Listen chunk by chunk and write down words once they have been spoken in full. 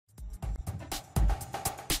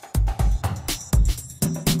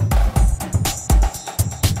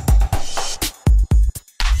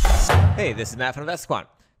Hey, this is Matt from InvestiQuant.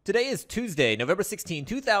 Today is Tuesday, November 16,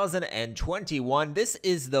 2021. This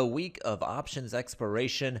is the week of options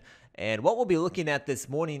expiration. And what we'll be looking at this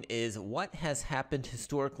morning is what has happened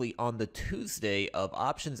historically on the Tuesday of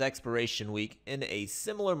options expiration week in a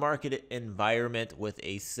similar market environment with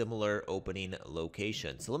a similar opening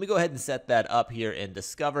location. So let me go ahead and set that up here in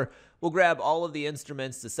Discover. We'll grab all of the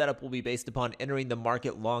instruments. The setup will be based upon entering the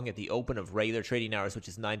market long at the open of regular trading hours, which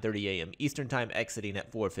is 9:30 a.m. Eastern Time, exiting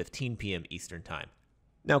at 4:15 p.m. Eastern Time.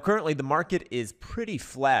 Now, currently, the market is pretty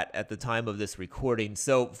flat at the time of this recording.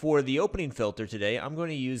 So for the opening filter today, I'm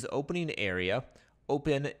going to use opening area,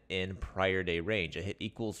 open in prior day range. I hit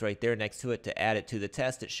equals right there next to it to add it to the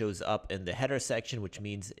test. It shows up in the header section, which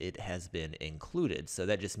means it has been included. So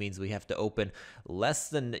that just means we have to open less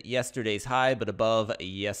than yesterday's high, but above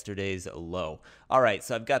yesterday's low. All right,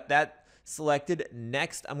 so I've got that selected.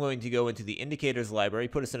 Next, I'm going to go into the indicators library,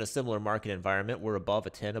 put us in a similar market environment. We're above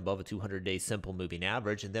a 10, above a 200-day simple moving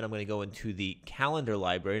average. And then I'm going to go into the calendar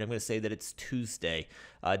library, and I'm going to say that it's Tuesday.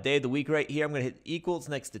 Day of the week right here, I'm going to hit equals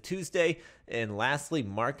next to Tuesday. And lastly,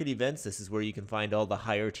 market events. This is where you can find all the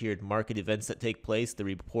higher tiered market events that take place, the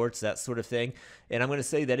reports, that sort of thing. And I'm going to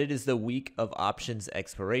say that it is the week of options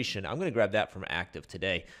expiration. I'm going to grab that from active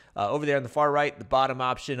today. Over there on the far right, the bottom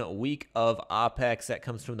option, week of opex. That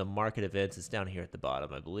comes from the market events. It's down here at the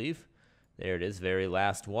bottom, I believe. There it is, very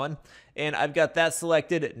last one. And I've got that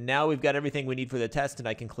selected. Now we've got everything we need for the test, and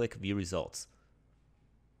I can click view results.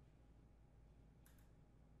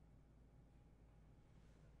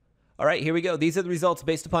 All right, here we go. These are the results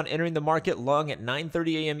based upon entering the market long at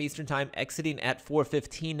 9:30 a.m. Eastern Time, exiting at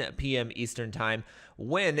 4:15 p.m. Eastern Time.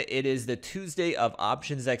 When it is the Tuesday of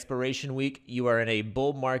options expiration week, you are in a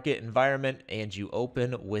bull market environment and you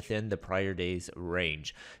open within the prior day's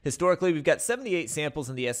range. Historically, we've got 78 samples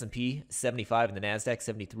in the S&P, 75 in the NASDAQ,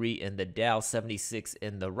 73 in the Dow, 76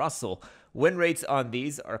 in the Russell. Win rates on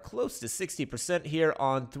these are close to 60% here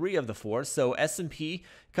on 3 of the 4. So S&P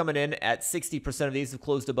coming in at 60% of these have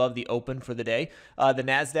closed above the open for the day. The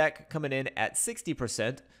NASDAQ coming in at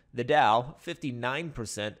 60%. The Dow,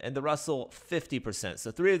 59%, and the Russell, 50%.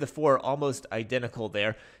 So 3 of the 4 almost identical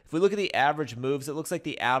there. If we look at the average moves, it looks like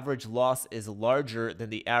the average loss is larger than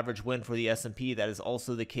the average win for the S&P. That is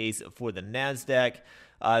also the case for the NASDAQ.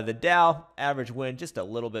 The Dow, average win, just a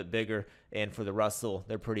little bit bigger. And for the Russell,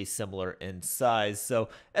 they're pretty similar in size. So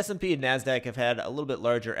S&P and NASDAQ have had a little bit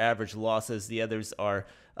larger average losses. The others are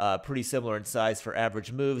pretty similar in size for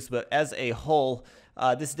average moves. But as a whole,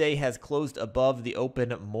 this day has closed above the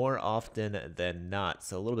open more often than not.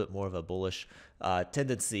 So a little bit more of a bullish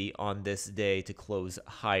tendency on this day to close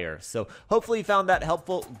higher. So hopefully you found that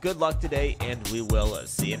helpful. Good luck today, and we will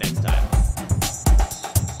see you next time.